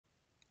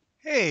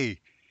Hey,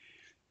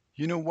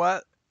 you know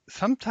what?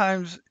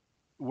 Sometimes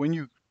when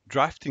you're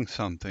drafting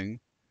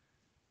something,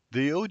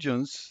 the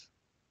audience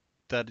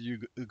that you're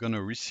going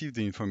to receive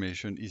the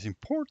information is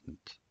important.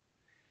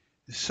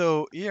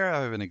 So here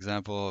I have an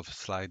example of a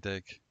slide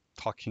deck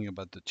talking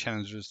about the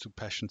challenges to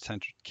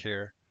patient-centered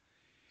care.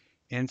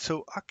 And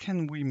so how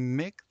can we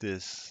make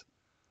this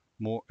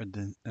more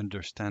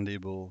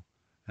understandable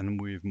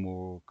and with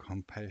more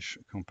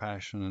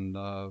compassion and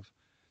love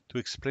to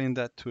explain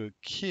that to a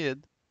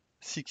kid,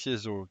 6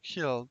 years old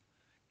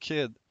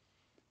kid,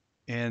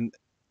 and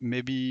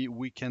maybe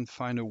we can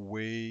find a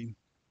way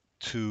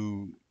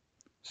to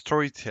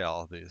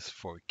storytell this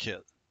for a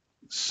kid.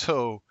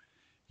 So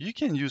you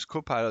can use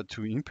Copilot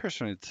to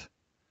impersonate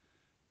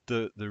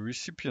the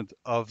recipient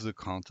of the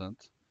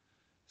content.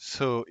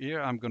 So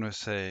here I'm going to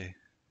say,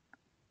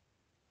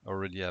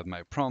 already have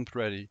my prompt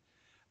ready,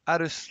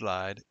 add a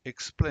slide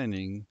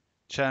explaining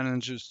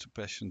challenges to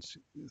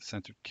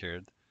patient-centered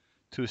care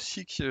to a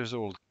 6 years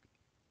old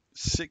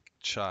sick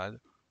child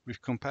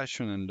with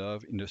compassion and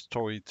love in a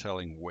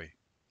storytelling way.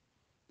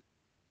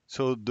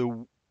 So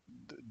the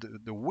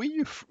way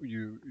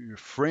you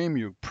frame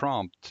your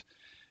prompt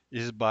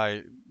is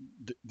by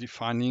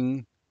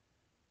defining,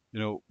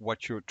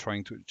 what you're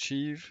trying to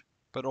achieve,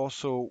 but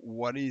also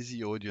what is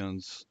the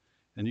audience,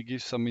 and you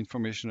give some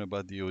information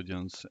about the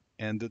audience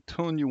and the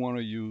tone you want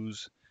to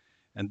use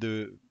and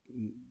the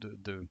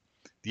the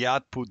the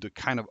output, the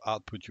kind of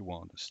output you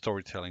want, a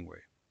storytelling way.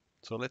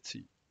 So let's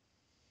see,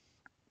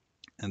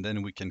 and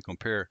then we can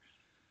compare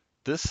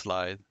this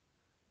slide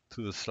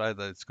to the slide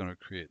that it's going to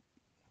create.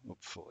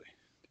 Hopefully,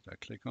 did I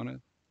click on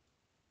it?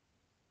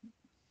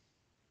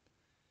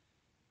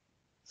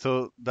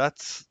 So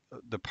that's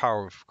the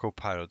power of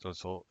Copilot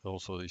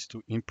also is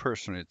to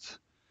impersonate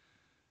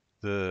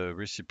the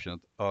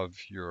recipient of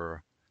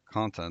your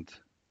content.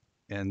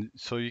 And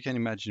so you can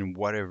imagine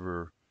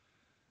whatever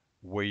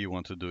way you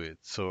want to do it.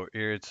 So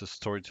here it's a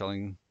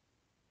storytelling.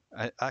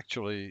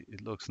 Actually,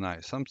 it looks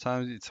nice.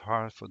 Sometimes it's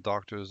hard for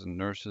doctors and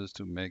nurses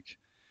to make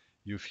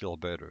you feel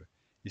better.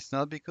 It's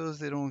not because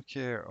they don't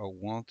care or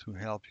want to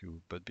help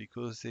you, but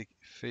because they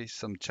face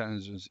some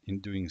challenges in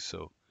doing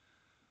so.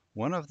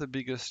 One of the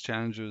biggest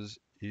challenges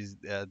is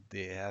that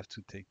they have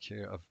to take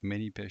care of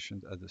many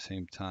patients at the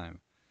same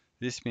time.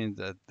 This means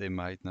that they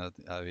might not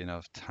have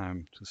enough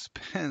time to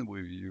spend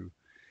with you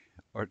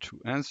or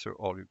to answer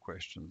all your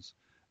questions.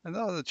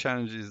 Another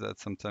challenge is that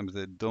sometimes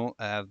they don't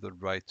have the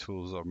right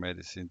tools or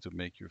medicine to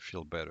make you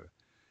feel better.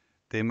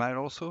 They might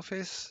also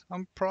face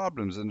some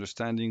problems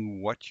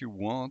understanding what you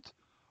want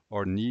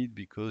or need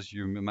because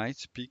you might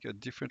speak a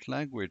different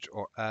language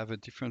or have a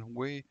different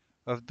way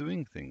of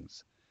doing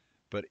things.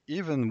 But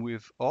even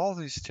with all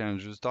these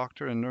challenges,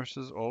 doctors and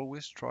nurses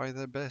always try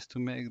their best to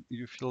make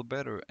you feel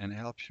better and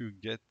help you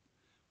get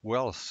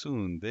well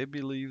soon. They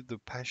believe the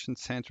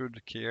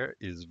patient-centered care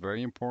is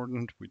very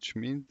important, which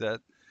means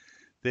that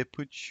they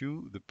put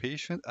you, the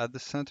patient, at the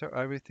center of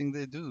everything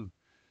they do.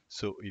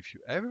 So if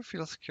you ever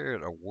feel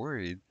scared or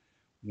worried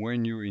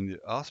when you're in the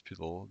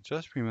hospital,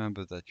 just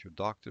remember that your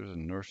doctors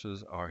and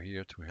nurses are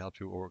here to help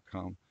you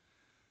overcome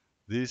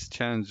these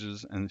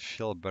challenges and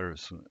feel better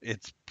soon.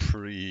 It's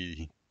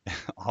pretty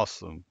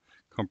awesome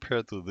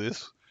compared to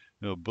this,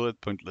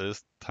 bullet point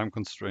list, time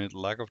constraint,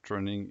 lack of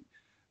training.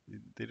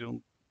 They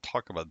don't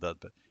talk about that,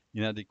 but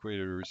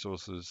inadequate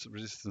resources,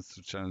 resistance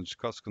to challenge,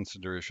 cost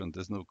consideration.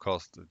 There's no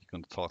cost that you're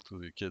going to talk to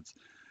the kids,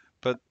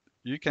 but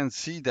you can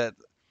see that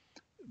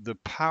the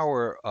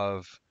power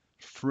of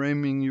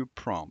framing your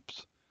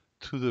prompt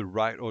to the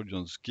right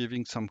audience,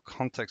 giving some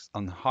context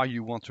on how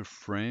you want to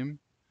frame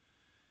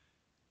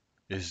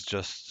is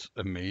just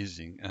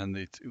amazing. And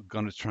it's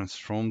going to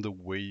transform the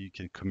way you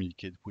can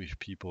communicate with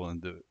people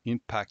and the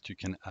impact you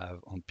can have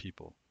on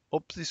people.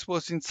 Hope this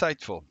was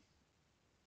insightful.